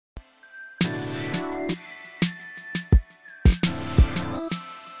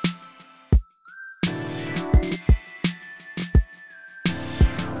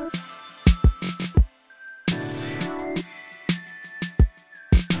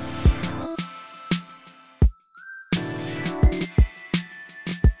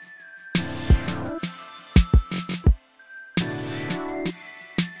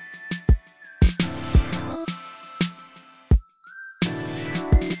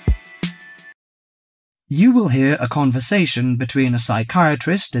You will hear a conversation between a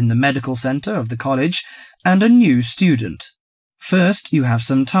psychiatrist in the medical centre of the college and a new student. First, you have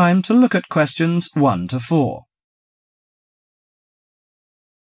some time to look at questions 1 to 4.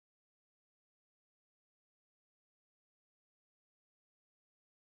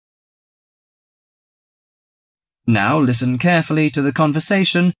 Now listen carefully to the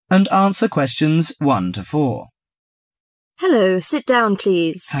conversation and answer questions 1 to 4. Hello, sit down,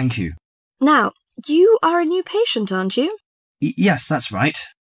 please. Thank you. Now, you are a new patient, aren't you? Yes, that's right.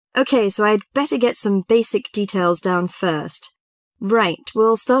 Okay, so I'd better get some basic details down first. Right,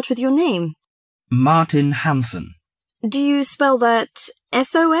 we'll start with your name. Martin Hansen. Do you spell that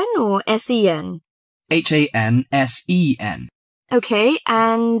S-O-N or S-E-N? Hansen. Okay,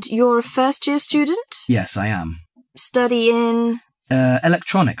 and you're a first-year student? Yes, I am. Study in?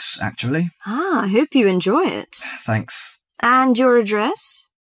 Electronics, actually. I hope you enjoy it. Thanks. And your address?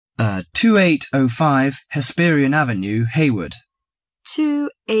 2805 Hesperian Avenue, Hayward.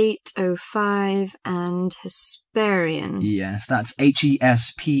 2805 and Hesperian. Yes, that's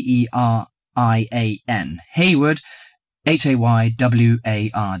Hesperian. Hayward, Hayward.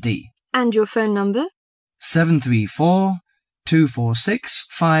 And your phone number?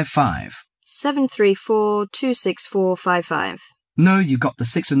 734-246-55. 734-264-55. No, you got the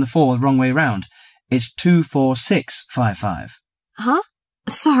 6 and the 4 the wrong way round. It's 246-55. Huh?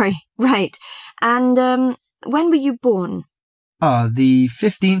 Sorry, right. And, when were you born? The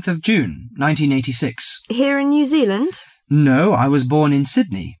 15th of June, 1986. Here in New Zealand? No, I was born in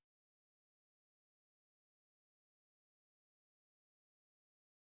Sydney.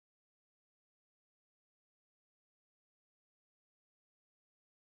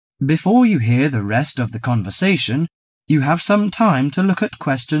 Before you hear the rest of the conversation, you have some time to look at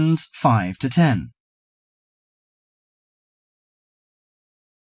questions 5 to 10.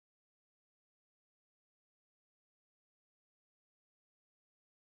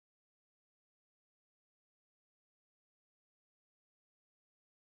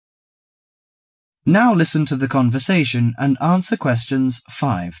 Now listen to the conversation and answer questions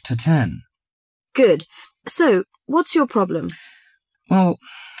 5 to 10. Good. So, what's your problem? Well,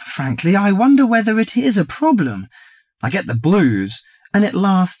 frankly, I wonder whether it is a problem. I get the blues, and it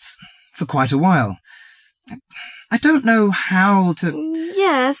lasts for quite a while. I don't know how to...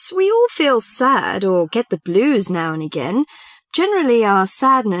 Yes, we all feel sad or get the blues now and again. Generally, our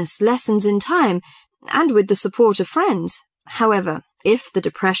sadness lessens in time, and with the support of friends. However, if the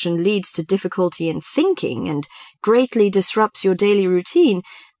depression leads to difficulty in thinking and greatly disrupts your daily routine,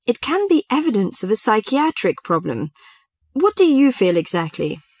 it can be evidence of a psychiatric problem. What do you feel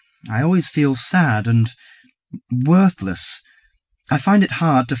exactly? I always feel sad and worthless. I find it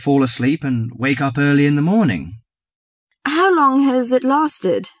hard to fall asleep and wake up early in the morning. How long has it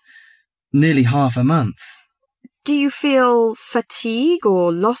lasted? Nearly half a month. Do you feel fatigue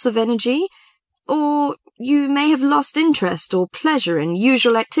or loss of energy? Or you may have lost interest or pleasure in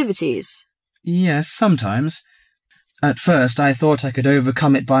usual activities? Yes, sometimes. At first I thought I could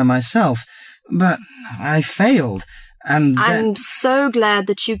overcome it by myself, but I failed, and I'm so glad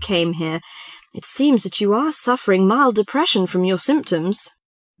that you came here. It seems that you are suffering mild depression from your symptoms.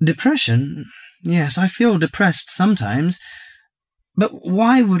 Depression? Yes, I feel depressed sometimes. But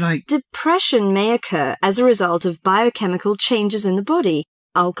why would I... Depression may occur as a result of biochemical changes in the body.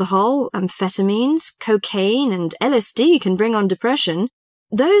 Alcohol, amphetamines, cocaine, and LSD can bring on depression.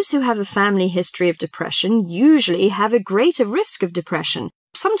 Those who have a family history of depression usually have a greater risk of depression.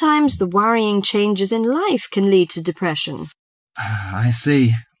 Sometimes the worrying changes in life can lead to depression. I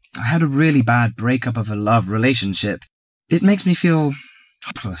see. I had a really bad breakup of a love relationship. It makes me feel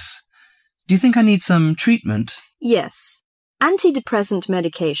hopeless. Do you think I need some treatment? Yes. Antidepressant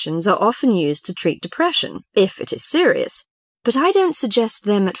medications are often used to treat depression, if it is serious. But I don't suggest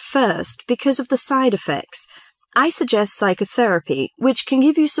them at first because of the side effects. I suggest psychotherapy, which can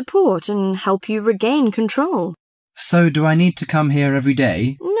give you support and help you regain control. So do I need to come here every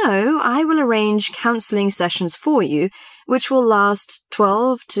day? No, I will arrange counselling sessions for you, which will last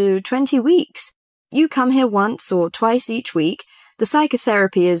 12 to 20 weeks. You come here once or twice each week. The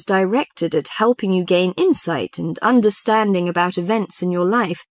psychotherapy is directed at helping you gain insight and understanding about events in your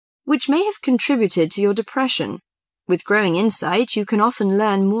life, which may have contributed to your depression. With growing insight, you can often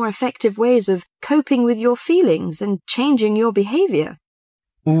learn more effective ways of coping with your feelings and changing your behaviour.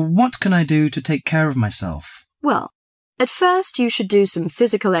 What can I do to take care of myself? Well, at first you should do some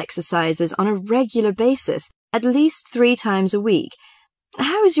physical exercises on a regular basis, at least 3 times a week.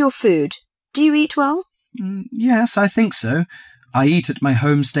 How is your food? Do you eat well? Yes, I think so. I eat at my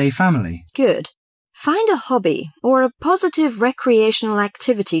homestay family. Good. Find a hobby or a positive recreational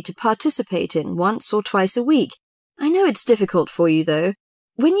activity to participate in once or twice a week. I know it's difficult for you, though.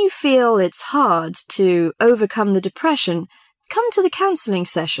 When you feel it's hard to overcome the depression, come to the counselling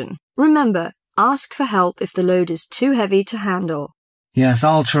session. Remember, ask for help if the load is too heavy to handle. Yes,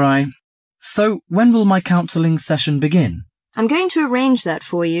 I'll try. So, when will my counselling session begin? I'm going to arrange that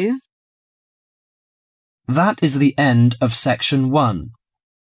for you. That is the end of section 1.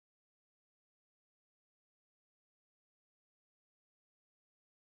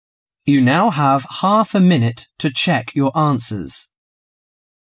 You now have half a minute to check your answers.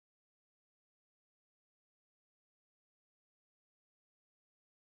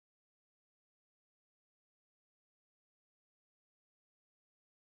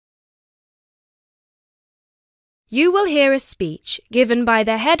 You will hear a speech given by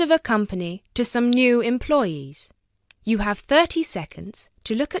the head of a company to some new employees. You have 30 seconds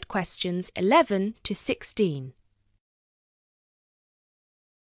to look at questions 11 to 16.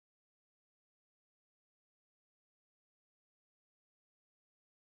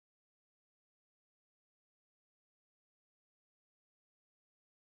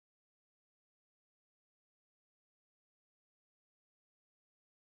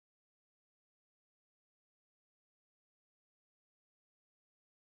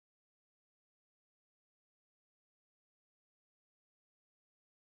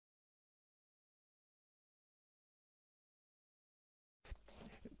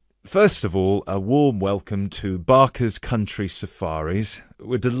 First of all, a warm welcome to Barker's Country Safaris.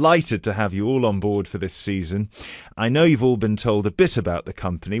 We're delighted to have you all on board for this season. I know you've all been told a bit about the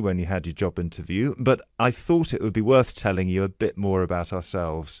company when you had your job interview, but I thought it would be worth telling you a bit more about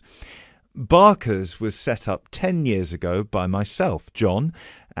ourselves. Barker's was set up 10 years ago by myself, John,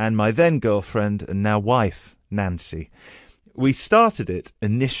 and my then girlfriend and now wife, Nancy. We started it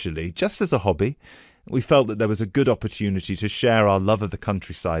initially just as a hobby. We felt that there was a good opportunity to share our love of the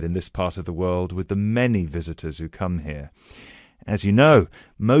countryside in this part of the world with the many visitors who come here. As you know,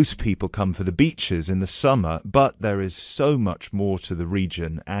 most people come for the beaches in the summer, but there is so much more to the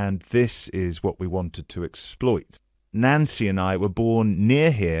region, and this is what we wanted to exploit. Nancy and I were born near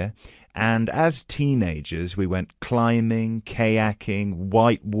here, and as teenagers we went climbing, kayaking,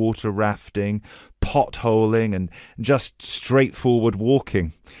 whitewater rafting, potholing, and just straightforward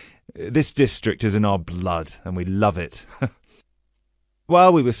walking. This district is in our blood, and we love it.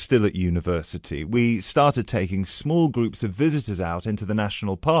 While we were still at university, we started taking small groups of visitors out into the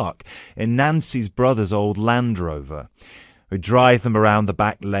national park in Nancy's brother's old Land Rover. We'd drive them around the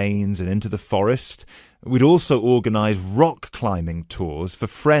back lanes and into the forest. We'd also organise rock climbing tours for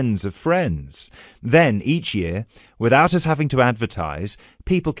friends of friends. Then, each year, without us having to advertise,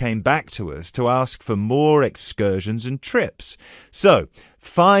 people came back to us to ask for more excursions and trips. So,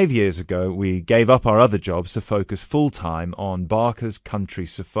 5 years ago, we gave up our other jobs to focus full-time on Barker's Country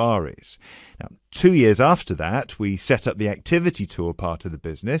Safaris. Now, 2 years after that, we set up the activity tour part of the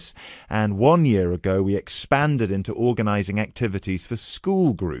business, and 1 year ago, we expanded into organising activities for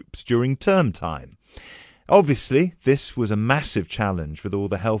school groups during term time. Obviously, this was a massive challenge with all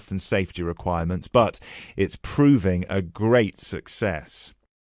the health and safety requirements, but it's proving a great success.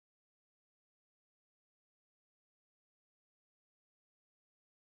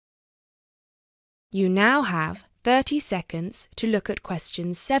 You now have 30 seconds to look at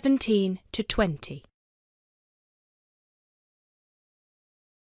questions 17 to 20.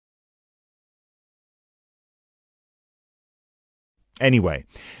 Anyway,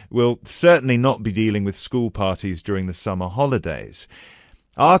 we'll certainly not be dealing with school parties during the summer holidays.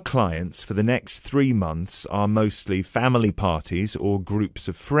 Our clients for the next 3 months are mostly family parties or groups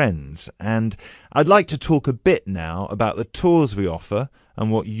of friends, and I'd like to talk a bit now about the tours we offer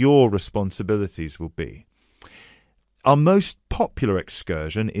and what your responsibilities will be. Our most popular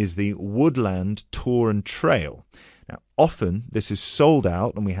excursion is the Woodland Tour and Trail. Now, often this is sold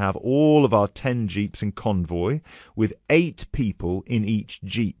out and we have all of our 10 jeeps in convoy with 8 people in each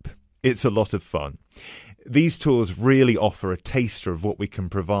jeep. It's a lot of fun. These tours really offer a taster of what we can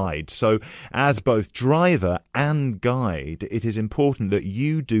provide. So as both driver and guide, it is important that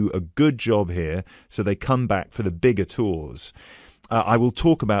you do a good job here so they come back for the bigger tours. I will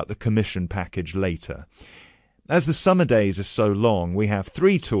talk about the commission package later. As the summer days are so long, we have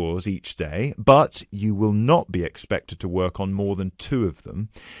 3 tours each day, but you will not be expected to work on more than 2 of them.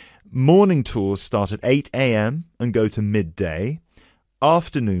 Morning tours start at 8 a.m. and go to midday.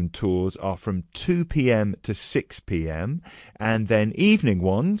 Afternoon tours are from 2 p.m. to 6 p.m. and then evening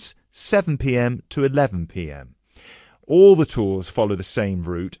ones 7 p.m. to 11 p.m. All the tours follow the same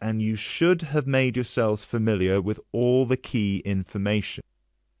route, and you should have made yourselves familiar with all the key information.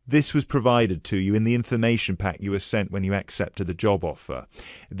 This was provided to you in the information pack you were sent when you accepted the job offer.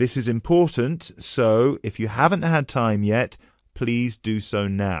 This is important, so if you haven't had time yet, please do so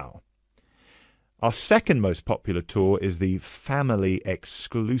now. Our second most popular tour is the Family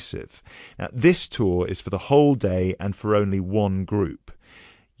Exclusive. Now, this tour is for the whole day and for only one group.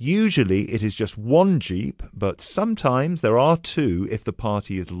 Usually it is just one Jeep, but sometimes there are two if the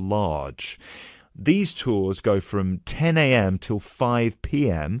party is large. These tours go from 10 a.m. till 5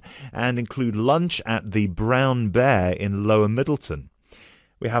 p.m. and include lunch at the Brown Bear in Lower Middleton.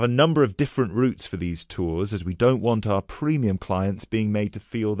 We have a number of different routes for these tours as we don't want our premium clients being made to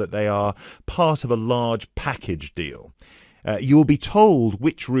feel that they are part of a large package deal. You'll be told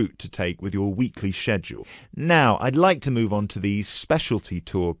which route to take with your weekly schedule. Now, I'd like to move on to these specialty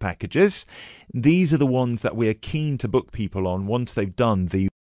tour packages. These are the ones that we're keen to book people on once they've done the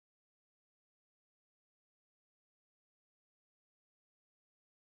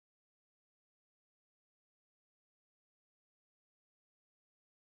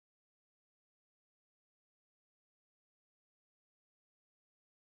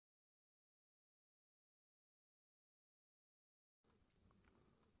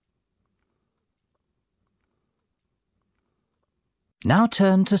Now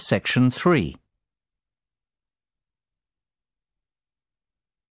turn to Section 3.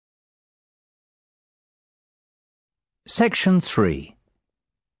 Section 3.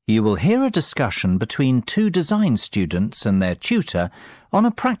 You will hear a discussion between two design students and their tutor on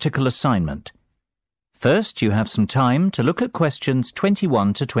a practical assignment. First, you have some time to look at questions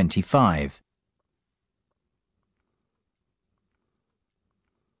 21 to 25.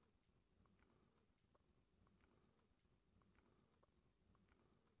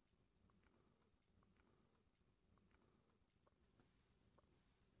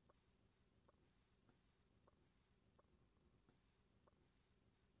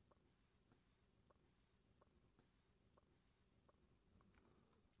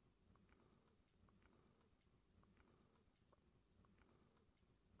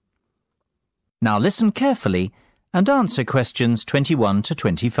 Now listen carefully and answer questions 21 to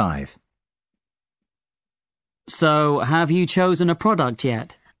 25. So, have you chosen a product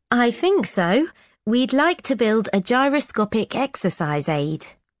yet? I think so. We'd like to build a gyroscopic exercise aid.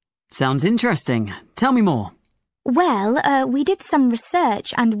 Sounds interesting. Tell me more. Well, we did some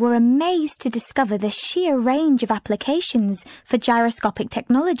research and were amazed to discover the sheer range of applications for gyroscopic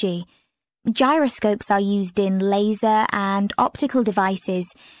technology. Gyroscopes are used in laser and optical devices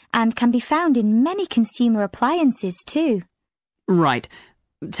and can be found in many consumer appliances too. Right.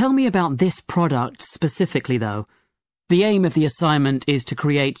 Tell me about this product specifically, though. The aim of the assignment is to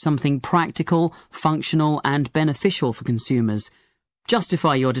create something practical, functional and beneficial for consumers.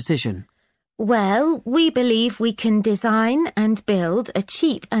 Justify your decision. Well, we believe we can design and build a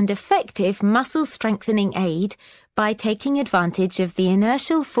cheap and effective muscle strengthening aid by taking advantage of the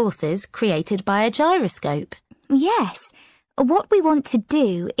inertial forces created by a gyroscope. Yes. What we want to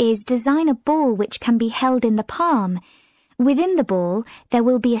do is design a ball which can be held in the palm. Within the ball, there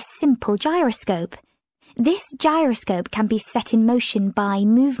will be a simple gyroscope. This gyroscope can be set in motion by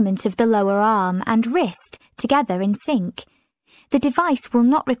movement of the lower arm and wrist together in sync. The device will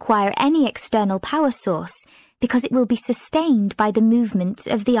not require any external power source because it will be sustained by the movement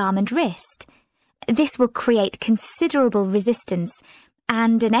of the arm and wrist. This will create considerable resistance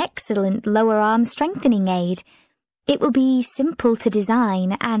and an excellent lower arm strengthening aid. It will be simple to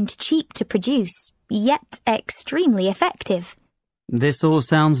design and cheap to produce, yet extremely effective. This all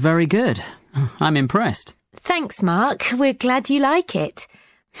sounds very good. I'm impressed. Thanks, Mark. We're glad you like it.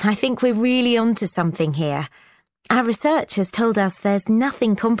 I think we're really onto something here. Our research has told us there's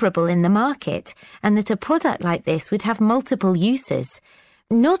nothing comparable in the market and that a product like this would have multiple uses.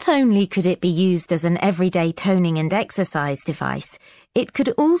 Not only could it be used as an everyday toning and exercise device, it could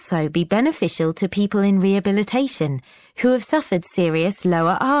also be beneficial to people in rehabilitation who have suffered serious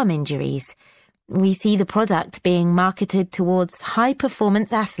lower arm injuries. We see the product being marketed towards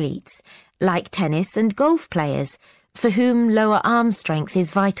high-performance athletes, like tennis and golf players, for whom lower arm strength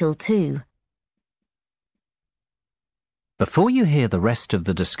is vital too. Before you hear the rest of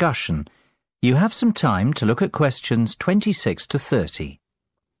the discussion, you have some time to look at questions 26 to 30.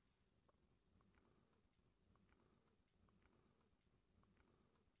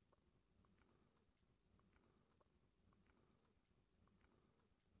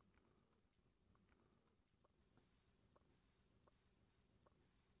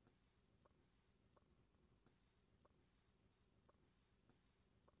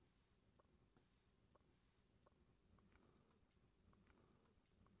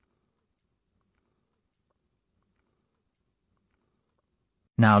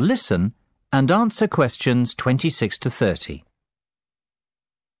 Now listen and answer questions 26 to 30.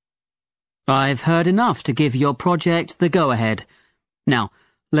 I've heard enough to give your project the go-ahead. Now,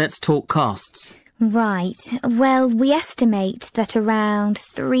 let's talk costs. Right. Well, we estimate that around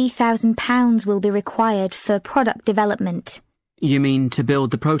 £3,000 will be required for product development. You mean to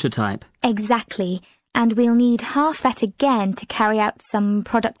build the prototype? Exactly. And we'll need half that again to carry out some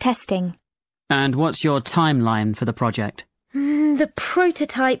product testing. And what's your timeline for the project? The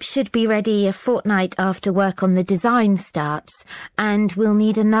prototype should be ready a fortnight after work on the design starts, and we'll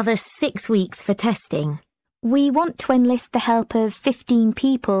need another 6 weeks for testing. We want to enlist the help of 15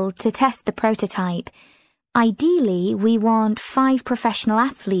 people to test the prototype. Ideally, we want 5 professional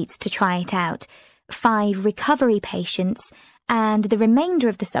athletes to try it out, 5 recovery patients, and the remainder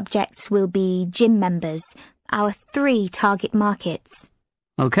of the subjects will be gym members, our 3 target markets.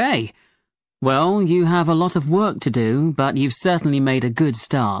 Okay. Well, you have a lot of work to do, but you've certainly made a good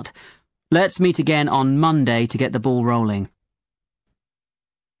start. Let's meet again on Monday to get the ball rolling.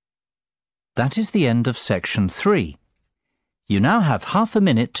 That is the end of section 3. You now have half a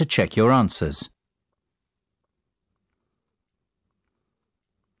minute to check your answers.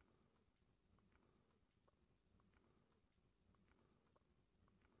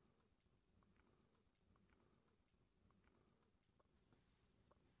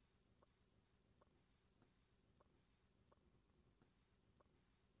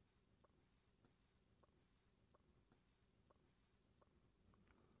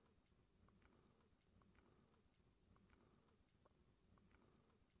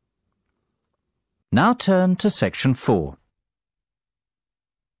 Now turn to section 4.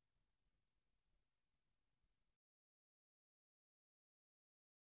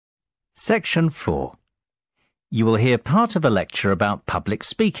 Section 4. You will hear part of a lecture about public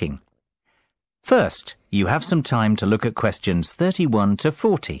speaking. First, you have some time to look at questions 31 to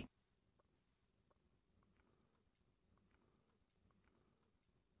 40.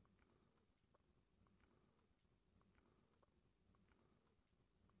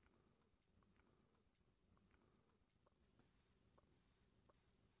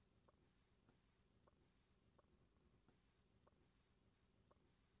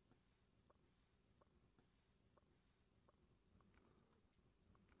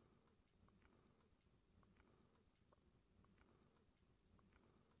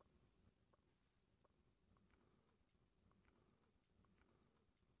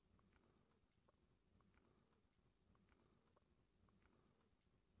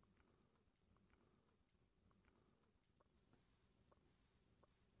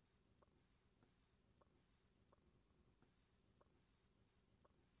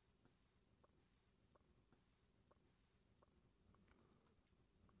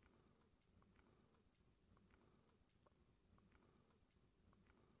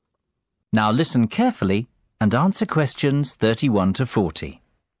 Now listen carefully and answer questions 31 to 40.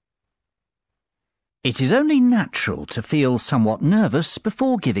 It is only natural to feel somewhat nervous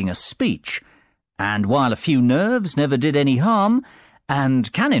before giving a speech, and while a few nerves never did any harm,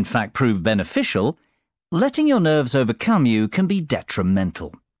 and can in fact prove beneficial, letting your nerves overcome you can be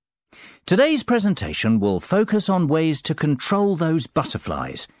detrimental. Today's presentation will focus on ways to control those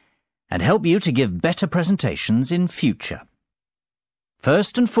butterflies and help you to give better presentations in future.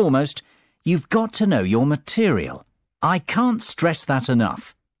 First and foremost, you've got to know your material. I can't stress that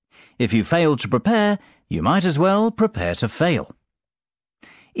enough. If you fail to prepare, you might as well prepare to fail.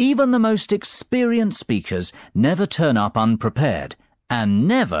 Even the most experienced speakers never turn up unprepared and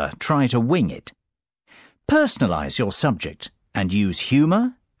never try to wing it. Personalize your subject and use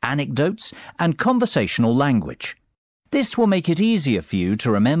humour, anecdotes and conversational language. This will make it easier for you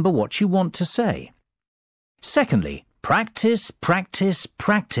to remember what you want to say. Secondly, practice, practice,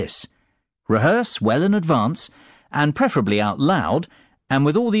 practice. Rehearse well in advance, and preferably out loud, and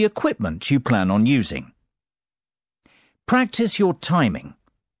with all the equipment you plan on using. Practice your timing,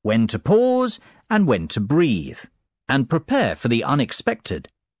 when to pause and when to breathe, and prepare for the unexpected.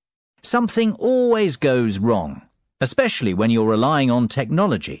 Something always goes wrong, especially when you're relying on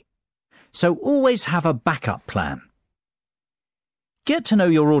technology, so always have a backup plan. Get to know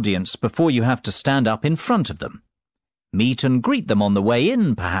your audience before you have to stand up in front of them. Meet and greet them on the way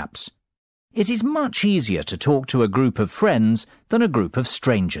in, perhaps. It is much easier to talk to a group of friends than a group of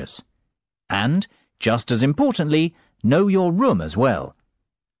strangers. And, just as importantly, know your room as well.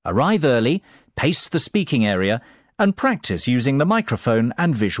 Arrive early, pace the speaking area, and practice using the microphone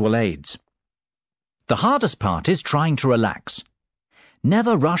and visual aids. The hardest part is trying to relax.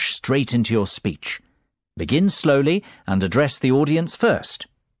 Never rush straight into your speech. Begin slowly and address the audience first.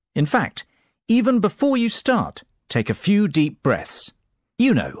 In fact, even before you start, take a few deep breaths.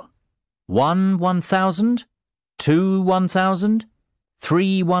 You know, 1 1,000, 2 1,000,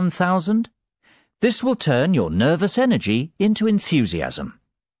 3 1,000. This will turn your nervous energy into enthusiasm.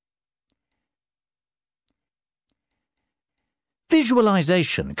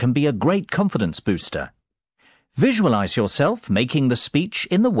 Visualization can be a great confidence booster. Visualize yourself making the speech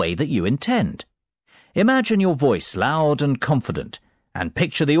in the way that you intend. Imagine your voice loud and confident, and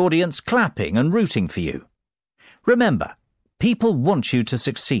picture the audience clapping and rooting for you. Remember, people want you to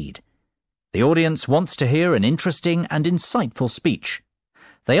succeed. The audience wants to hear an interesting and insightful speech.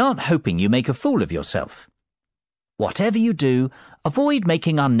 They aren't hoping you make a fool of yourself. Whatever you do, avoid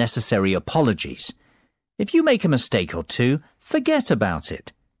making unnecessary apologies. If you make a mistake or two, forget about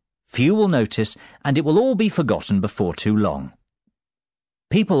it. Few will notice, and it will all be forgotten before too long.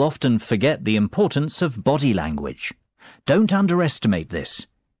 People often forget the importance of body language. Don't underestimate this.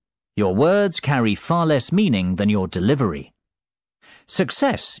 Your words carry far less meaning than your delivery.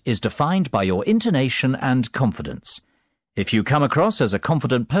 Success is defined by your intonation and confidence. If you come across as a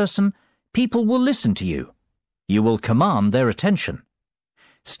confident person, people will listen to you. You will command their attention.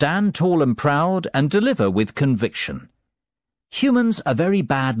 Stand tall and proud and deliver with conviction. Humans are very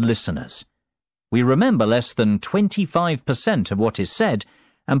bad listeners. We remember less than 25% of what is said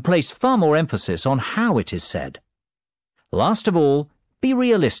and place far more emphasis on how it is said. Last of all, be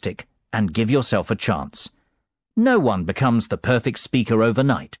realistic and give yourself a chance. No one becomes the perfect speaker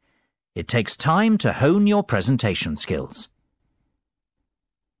overnight. It takes time to hone your presentation skills.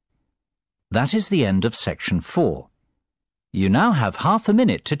 That is the end of section 4. You now have half a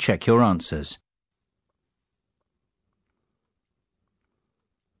minute to check your answers.